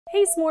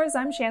Hey S'mores,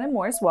 I'm Shannon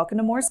Morse. Welcome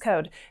to Morse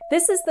Code.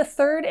 This is the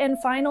third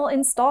and final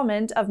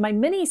installment of my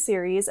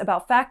mini-series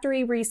about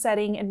factory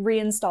resetting and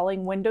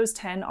reinstalling Windows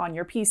 10 on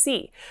your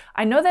PC.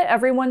 I know that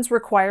everyone's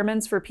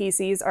requirements for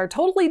PCs are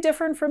totally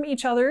different from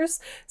each other's,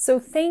 so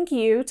thank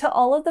you to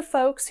all of the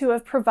folks who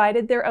have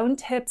provided their own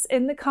tips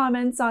in the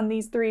comments on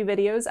these 3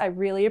 videos. I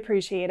really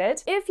appreciate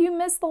it. If you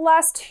missed the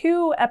last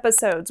 2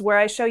 episodes where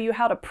I show you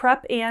how to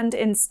prep and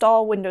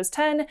install Windows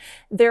 10,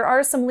 there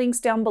are some links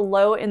down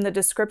below in the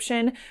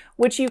description,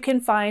 which you can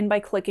find by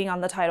clicking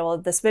on the title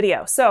of this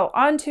video. So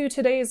on to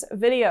today's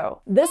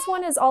video. This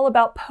one is all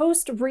about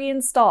post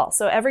reinstall.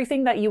 So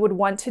everything that you would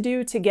want to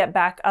do to get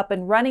back up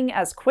and running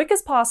as quick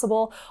as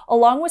possible,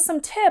 along with some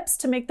tips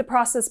to make the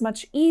process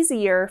much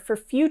easier for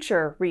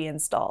future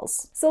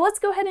reinstalls. So let's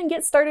go ahead and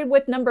get started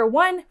with number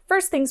 1.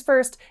 First things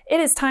first, it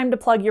is time to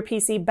plug your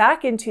PC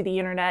back into the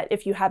internet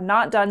if you have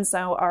not done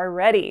so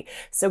already.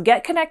 So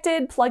get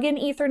connected, plug in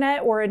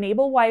Ethernet or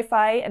enable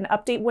Wi-Fi and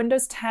update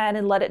Windows 10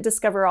 and let it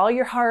discover all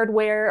your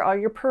hardware, all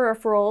your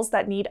peripherals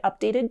that need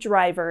updated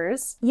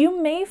drivers.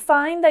 You may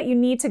find that you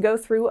need to go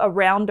through a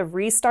round of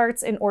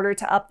restarts in order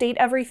to update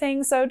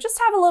everything, so just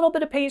have a little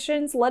bit of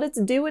patience, let it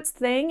do its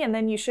thing, and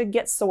then you should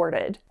get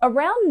sorted.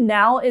 Around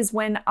now is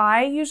when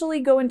I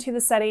usually go into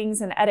the settings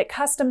and edit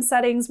custom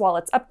settings while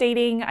it's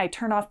updating. I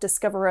turn off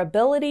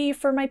discoverability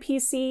for my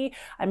PC.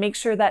 I make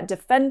sure that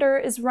Defender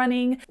is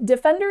running.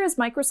 Defender is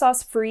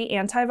Microsoft's free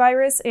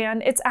antivirus,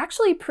 and it's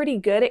actually pretty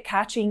good at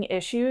catching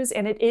issues,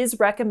 and it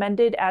is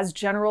recommended as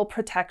general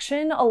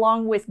protection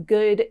along with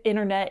good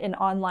internet and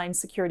online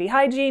security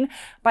hygiene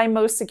by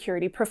most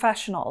security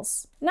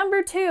professionals.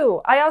 Number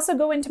 2, I also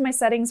go into my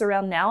settings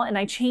around now and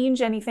I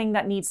change anything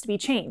that needs to be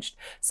changed.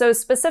 So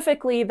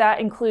specifically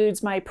that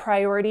includes my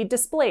priority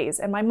displays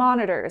and my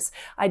monitors.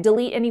 I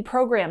delete any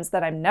programs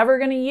that I'm never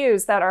going to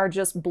use that are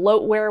just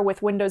bloatware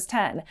with Windows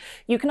 10.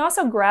 You can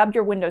also grab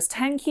your Windows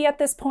 10 key at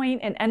this point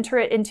and enter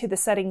it into the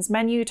settings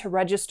menu to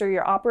register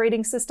your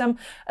operating system,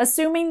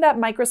 assuming that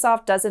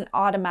Microsoft doesn't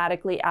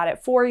automatically add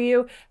it for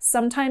you.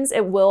 Sometimes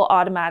it will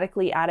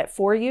automatically add it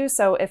for you,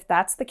 so if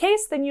that's the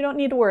case, then you don't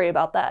need to worry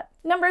about that.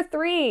 Number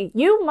 3,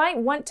 you might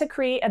want to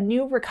create a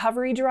new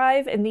recovery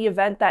drive in the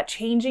event that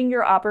changing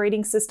your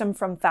operating system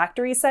from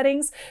factory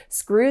settings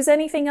screws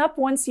anything up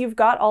once you've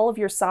got all of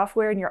your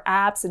software and your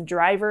apps and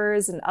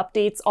drivers and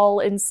updates all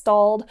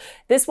installed.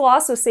 This will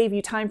also save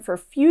you time for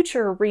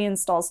future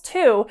reinstalls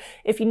too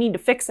if you need to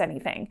fix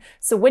anything.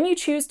 So when you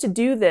choose to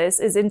do this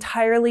is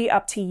entirely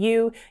up to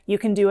you. You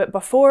can do it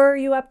before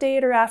you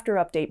update or after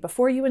update,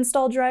 before you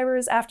install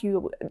drivers, after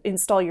you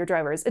install your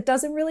drivers. It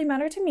doesn't really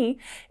matter to me.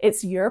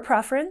 It's your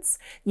preference.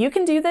 You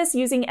can do this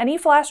using any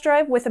flash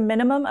drive with a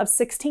minimum of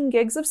 16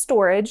 gigs of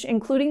storage,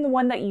 including the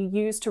one that you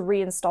use to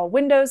reinstall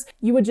Windows.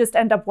 You would just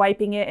end up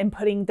wiping it and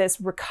putting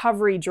this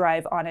recovery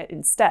drive on it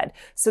instead.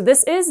 So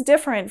this is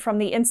different from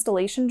the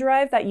installation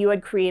drive that you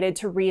had created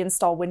to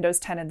reinstall Windows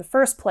 10 in the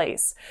first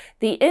place.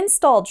 The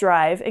install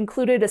drive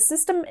included a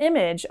system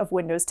image of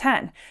Windows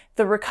 10.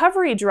 The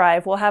recovery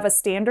drive will have a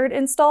standard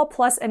install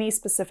plus any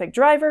specific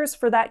drivers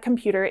for that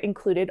computer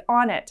included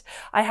on it.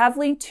 I have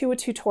linked to a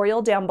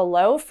tutorial down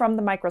below from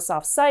the Microsoft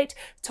site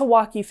to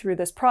walk you through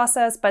this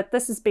process, but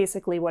this is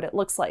basically what it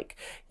looks like.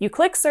 You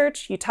click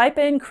search, you type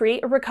in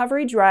create a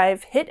recovery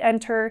drive, hit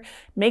enter,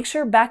 make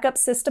sure backup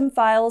system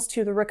files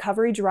to the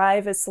recovery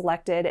drive is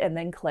selected, and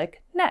then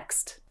click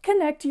next.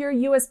 Connect your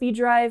USB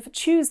drive,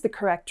 choose the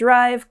correct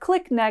drive,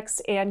 click next,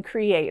 and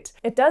create.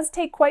 It does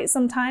take quite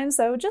some time,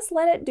 so just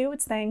let it do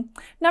its thing.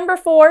 Number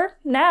 4,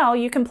 now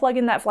you can plug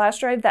in that flash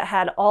drive that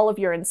had all of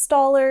your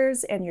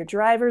installers and your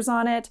drivers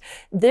on it.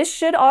 This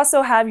should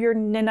also have your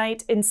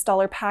Ninite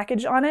installer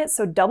package on it,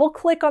 so double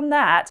click on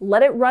that.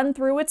 Let it run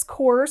through its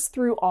course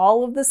through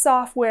all of the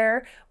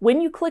software.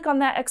 When you click on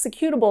that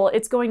executable,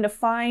 it's going to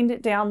find,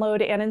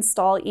 download, and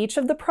install each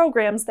of the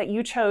programs that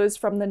you chose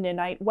from the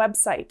Ninite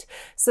website.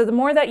 So the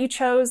more that you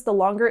chose, the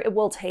longer it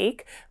will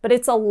take, but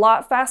it's a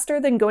lot faster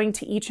than going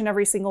to each and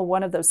every single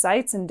one of those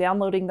sites and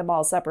downloading them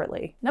all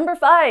separately. Number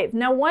 5,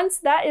 now once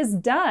that is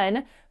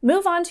done,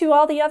 move on to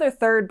all the other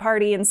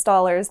third-party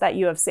installers that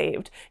you have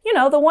saved. You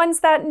know, the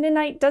ones that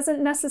Ninite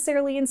doesn't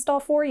necessarily install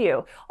for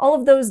you. All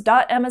of those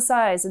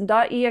 .msis and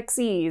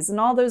 .exes and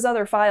all those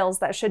other files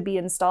that should be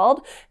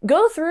installed.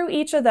 Go through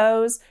each of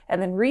those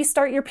and then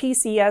restart your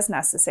PC as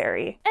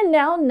necessary. And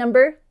now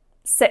number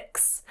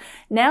 6.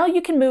 Now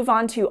you can move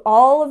on to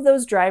all of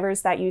those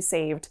drivers that you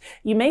saved.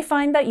 You may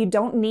find that you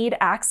don't need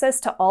access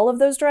to all of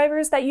those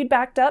drivers that you'd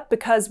backed up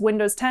because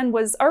Windows 10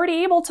 was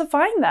already able to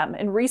find them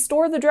and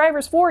restore the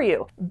drivers for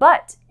you.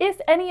 But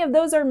if any of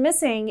those are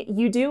missing,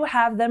 you do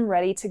have them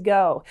ready to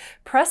go.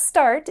 Press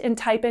start and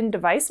type in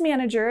Device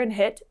Manager and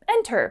hit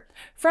enter.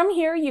 From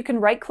here, you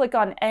can right-click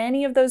on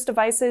any of those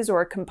devices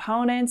or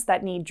components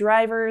that need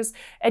drivers,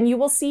 and you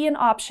will see an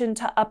option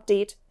to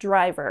update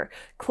driver.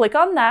 Click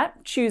on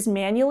that, choose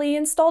Manually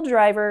Install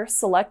Driver,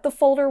 select the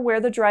folder where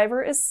the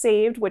driver is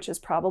saved, which is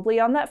probably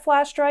on that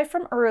flash drive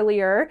from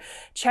earlier,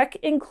 check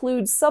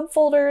Include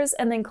Subfolders,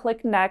 and then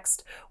click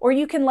Next, or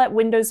you can let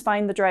Windows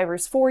find the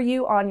drivers for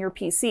you on your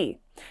PC.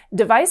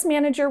 Device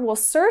Manager will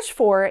search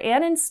for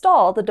and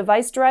install the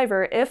device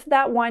driver if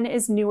that one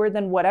is newer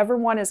than whatever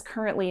one is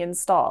currently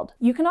installed.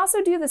 You can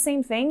also do the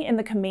same thing in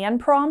the command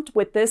prompt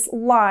with this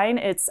line.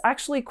 It's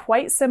actually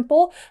quite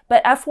simple,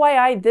 but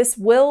FYI, this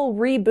will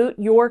reboot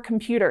your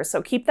computer,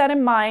 so keep that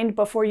in mind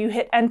before you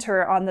hit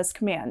enter on this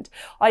command.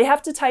 All you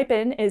have to type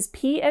in is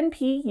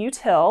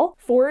pnputil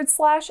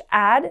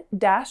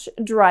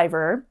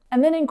 /add-driver,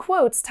 and then in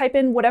quotes, type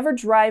in whatever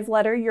drive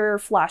letter your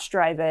flash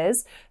drive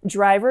is,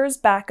 drivers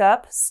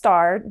backup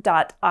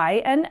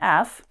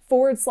star.inf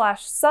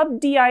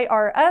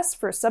 /subdirs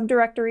for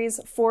subdirectories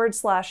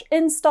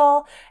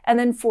 /install, and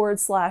then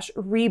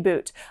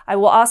 /reboot. I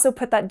will also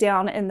put that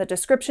down in the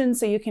description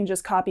so you can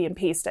just copy and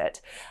paste it.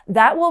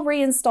 That will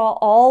reinstall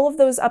all of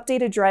those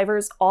updated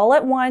drivers all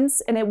at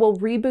once, and it will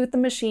reboot the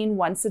machine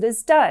once it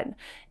is done.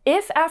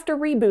 If after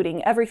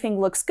rebooting everything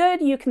looks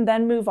good, you can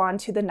then move on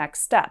to the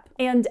next step.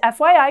 And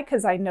FYI,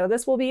 because I know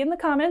this will be in the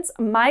comments,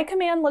 my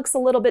command looks a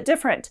little bit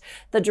different.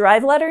 The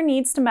drive letter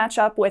needs to match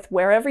up with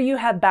wherever you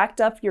have backed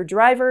up your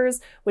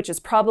drivers, which is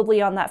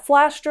probably on that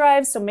flash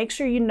drive, so make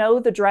sure you know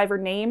the driver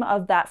name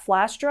of that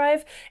flash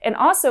drive. And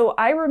also,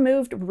 I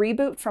removed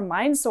reboot from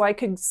mine so I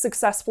could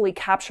successfully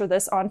capture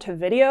this onto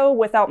video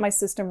without my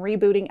system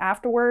rebooting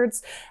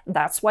afterwards.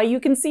 That's why you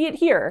can see it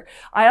here.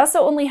 I also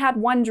only had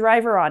one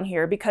driver on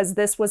here because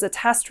this was a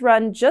test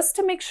run just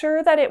to make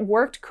sure that it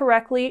worked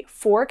correctly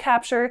for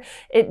capture.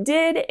 It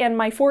did, and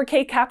my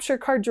 4K capture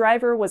card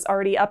driver was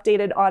already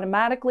updated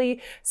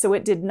automatically, so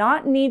it did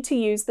not need to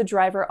use the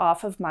driver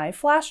off of my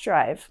flash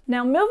drive.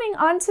 Now moving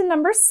on to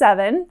number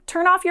 7,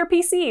 turn off your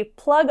PC.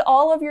 Plug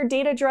all of your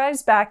data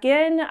drives back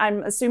in.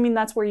 I'm assuming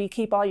that's where you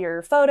keep all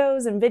your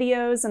photos and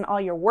videos and all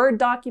your Word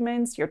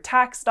documents, your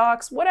tax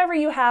docs, whatever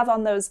you have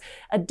on those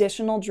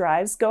additional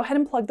drives. Go ahead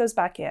and plug those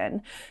back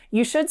in.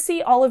 You should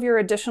see all of your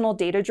additional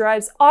data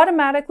drives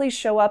automatically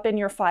show up in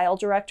your file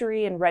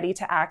directory and ready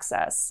to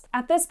access.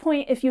 At this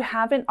point, if you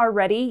haven't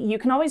already, you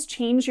can always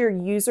change your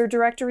user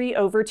directory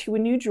over to a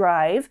new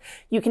drive.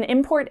 You can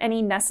import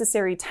any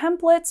necessary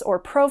templates or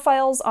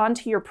profiles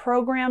onto your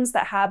programs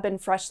that have been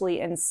freshly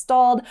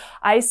installed.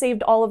 I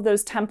saved all of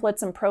those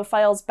templates and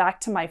profiles back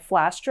to my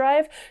flash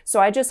drive,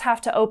 so I just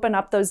have to open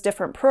up those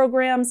different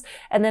programs,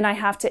 and then I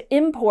have to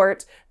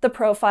import the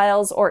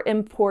profiles or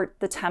import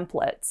the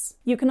templates.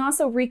 You can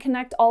also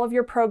reconnect all of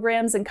your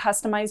programs and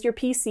customize your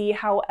PC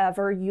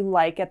however you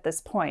like at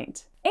this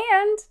point.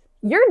 And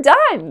you're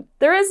done!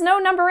 There is no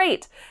number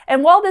 8.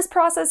 And while this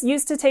process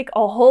used to take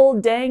a whole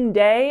dang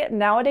day,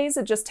 nowadays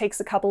it just takes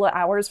a couple of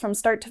hours from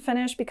start to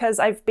finish because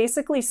I've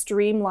basically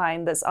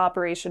streamlined this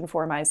operation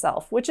for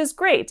myself, which is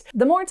great.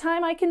 The more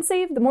time I can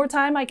save, the more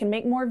time I can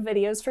make more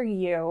videos for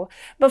you.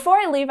 Before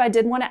I leave, I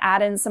did want to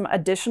add in some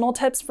additional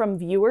tips from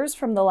viewers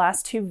from the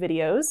last 2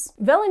 videos.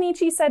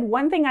 Velenici said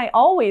one thing I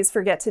always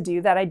forget to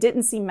do that I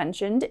didn't see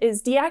mentioned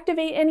is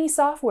deactivate any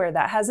software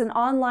that has an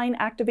online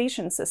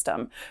activation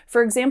system.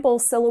 For example,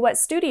 Silhouette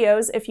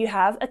Studios if you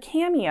have a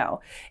Cameo.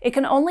 It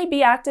can only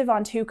be active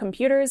on 2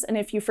 computers, and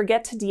if you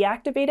forget to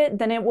deactivate it,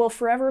 then it will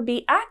forever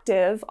be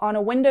active on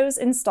a Windows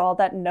install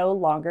that no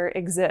longer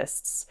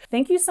exists.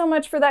 Thank you so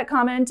much for that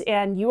comment,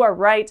 and you are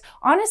right.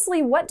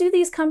 Honestly, what do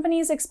these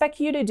companies expect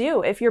you to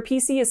do if your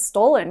PC is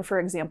stolen, for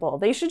example?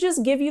 They should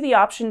just give you the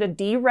option to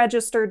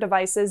deregister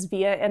devices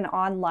via an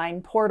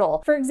online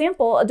portal. For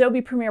example,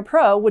 Adobe Premiere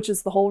Pro, which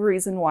is the whole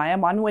reason why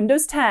I'm on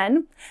Windows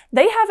 10,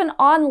 they have an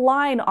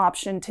online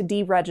option to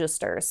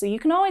deregister. So you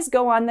can always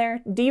go on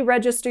there,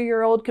 deregister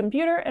your old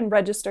computer, and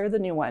register the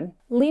new one.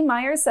 Lee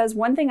Myers says,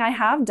 one thing I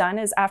have done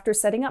is after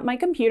setting up my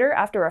computer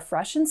after a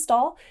fresh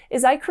install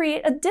is I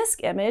create a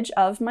disk image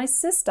of my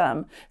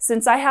system.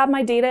 Since I have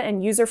my data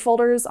and user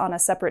folders on a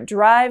separate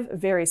drive,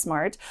 very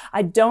smart,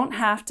 I don't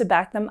have to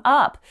back them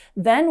up.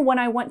 Then when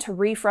I want to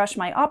refresh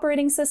my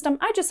operating system,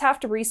 I just have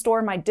to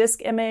restore my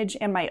disk image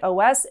and my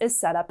OS is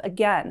set up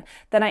again.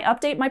 Then I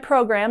update my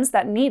programs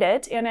that need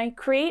it and I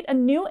create a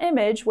new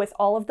image with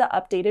all of the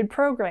updated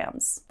programs.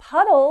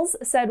 Puddles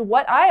said,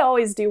 what I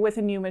always do with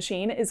a new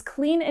machine is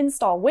clean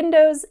install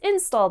Windows,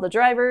 install the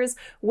drivers,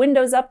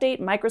 Windows Update,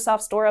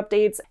 Microsoft Store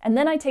updates, and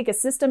then I take a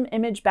system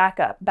image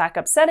backup,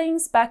 backup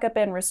settings, backup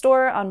and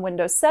restore on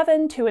Windows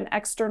 7 to an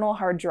external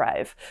hard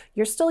drive.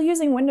 You're still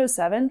using Windows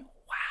 7?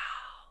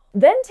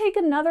 Then take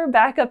another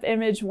backup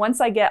image once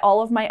I get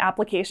all of my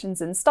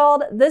applications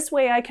installed. This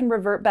way I can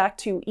revert back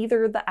to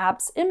either the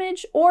app's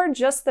image or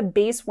just the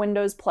base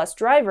Windows Plus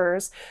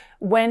drivers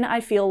when I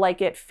feel like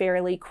it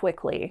fairly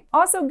quickly.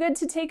 Also good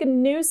to take a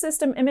new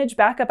system image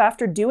backup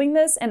after doing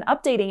this and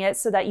updating it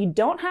so that you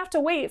don't have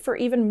to wait for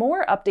even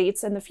more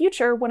updates in the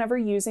future whenever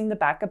using the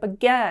backup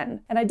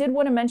again. And I did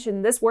want to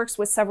mention this works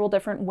with several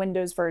different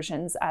Windows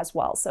versions as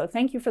well, so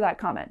thank you for that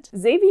comment.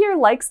 Xavier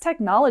Likes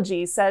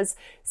Technology says,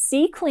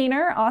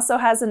 CCleaner also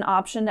has an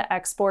option to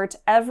export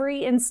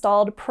every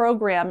installed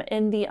program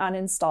in the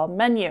uninstall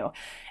menu.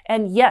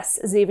 And yes,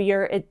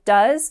 Xavier, it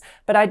does,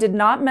 but I did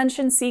not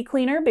mention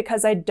CCleaner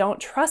because I don't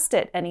trust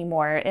it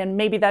anymore, and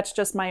maybe that's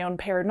just my own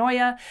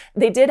paranoia.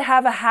 They did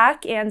have a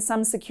hack and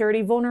some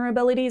security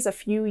vulnerabilities a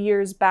few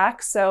years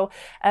back, so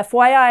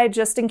FYI,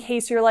 just in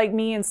case you're like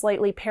me and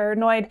slightly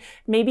paranoid,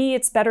 maybe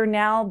it's better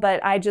now,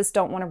 but I just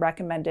don't want to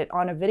recommend it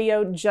on a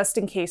video just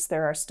in case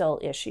there are still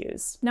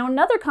issues. Now,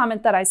 another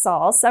comment that I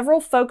saw, several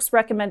folks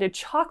recommended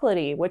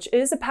Chocolatey, which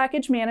is a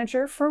package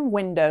manager for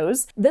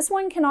Windows. This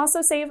one can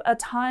also save a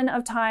ton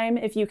of time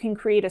if you can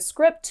create a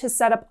script to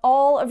set up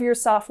all of your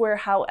software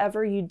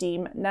however you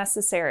deem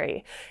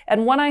necessary.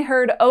 And one I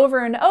heard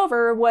over and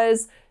over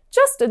was,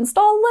 just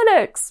install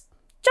Linux.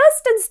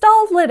 Just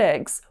install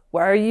Linux.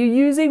 Why are you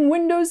using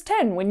Windows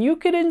 10 when you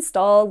could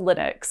install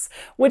Linux?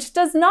 Which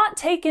does not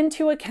take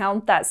into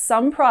account that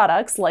some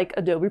products, like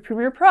Adobe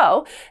Premiere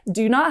Pro,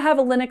 do not have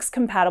a Linux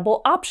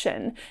compatible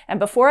option. And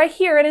before I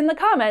hear it in the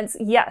comments,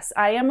 yes,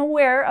 I am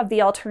aware of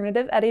the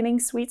alternative editing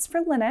suites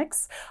for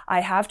Linux.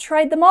 I have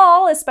tried them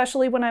all,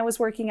 especially when I was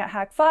working at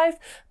Hack5,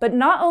 but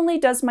not only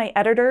does my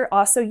editor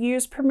also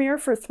use Premiere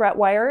for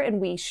ThreatWire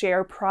and we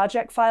share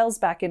project files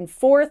back and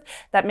forth,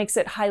 that makes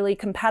it highly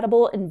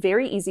compatible and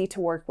very easy to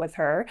work with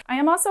her. I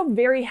am also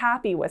very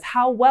happy with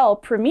how well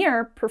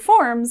Premiere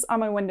performs on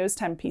my Windows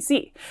 10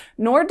 PC.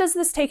 Nor does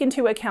this take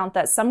into account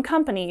that some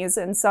companies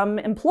and some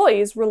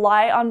employees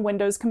rely on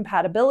Windows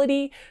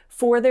compatibility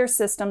for their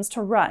systems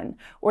to run,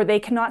 or they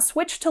cannot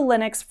switch to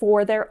Linux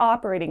for their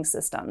operating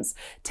systems.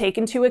 Take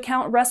into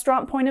account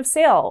restaurant point of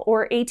sale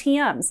or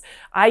ATMs.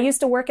 I used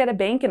to work at a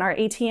bank and our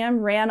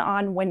ATM ran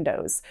on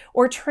Windows,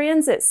 or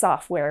transit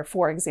software,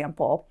 for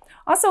example.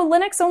 Also,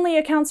 Linux only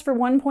accounts for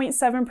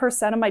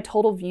 1.7% of my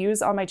total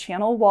views on my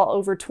channel, while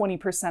over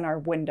 20% are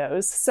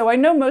Windows. So I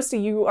know most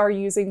of you are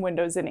using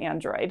Windows and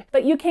Android.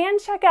 But you can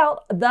check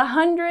out the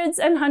hundreds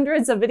and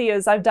hundreds of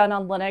videos I've done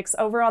on Linux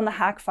over on the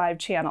Hack5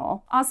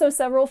 channel. Also,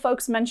 several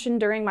folks mentioned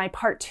during my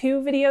part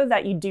 2 video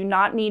that you do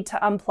not need to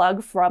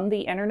unplug from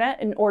the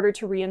internet in order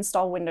to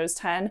reinstall Windows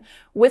 10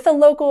 with a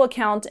local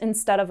account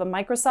instead of a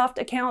Microsoft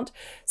account.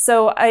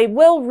 So I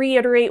will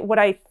reiterate what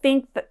I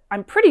think that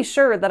I'm pretty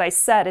sure that I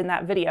said in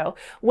that video.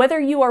 Whether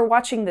you are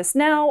watching this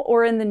now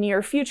or in the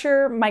near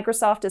future,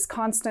 Microsoft is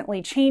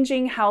constantly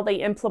changing how they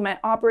implement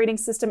operating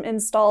system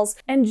installs,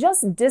 and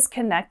just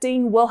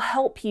disconnecting will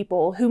help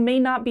people who may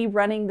not be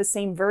running the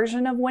same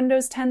version of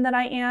Windows 10 that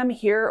I am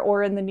here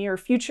or in the near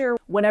future.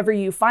 Whenever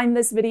you find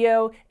this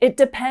video, it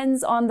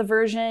depends on the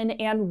version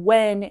and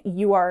when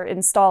you are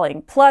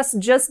installing. Plus,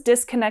 just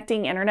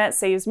disconnecting internet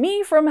saves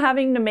me from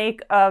having to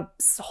make a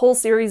whole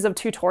series of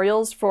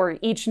tutorials for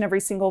each and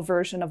every single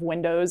version of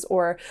Windows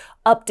or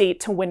update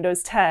to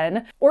Windows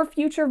 10, or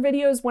future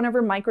videos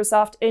whenever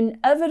Microsoft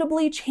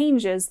inevitably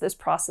changes this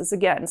process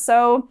again.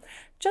 So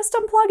just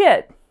unplug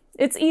it.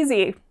 It's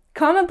easy.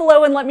 Comment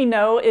below and let me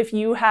know if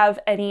you have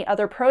any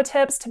other pro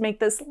tips to make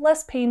this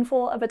less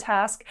painful of a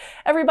task.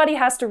 Everybody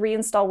has to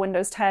reinstall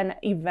Windows 10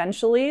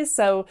 eventually,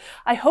 so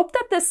I hope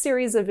that this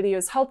series of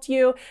videos helped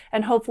you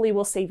and hopefully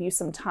will save you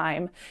some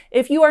time.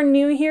 If you are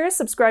new here,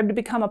 subscribe to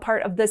become a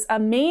part of this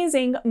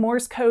amazing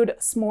Morse Code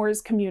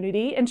S'mores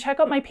community, and check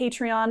out my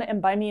Patreon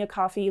and Buy Me a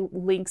Coffee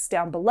links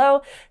down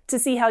below to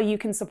see how you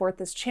can support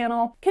this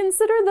channel.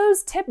 Consider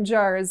those tip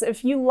jars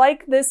if you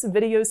like this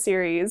video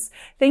series.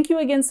 Thank you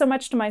again so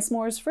much to my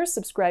s'mores for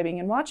subscribing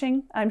and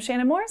watching. I'm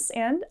Shannon Morse,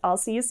 and I'll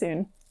see you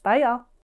soon. Bye, y'all.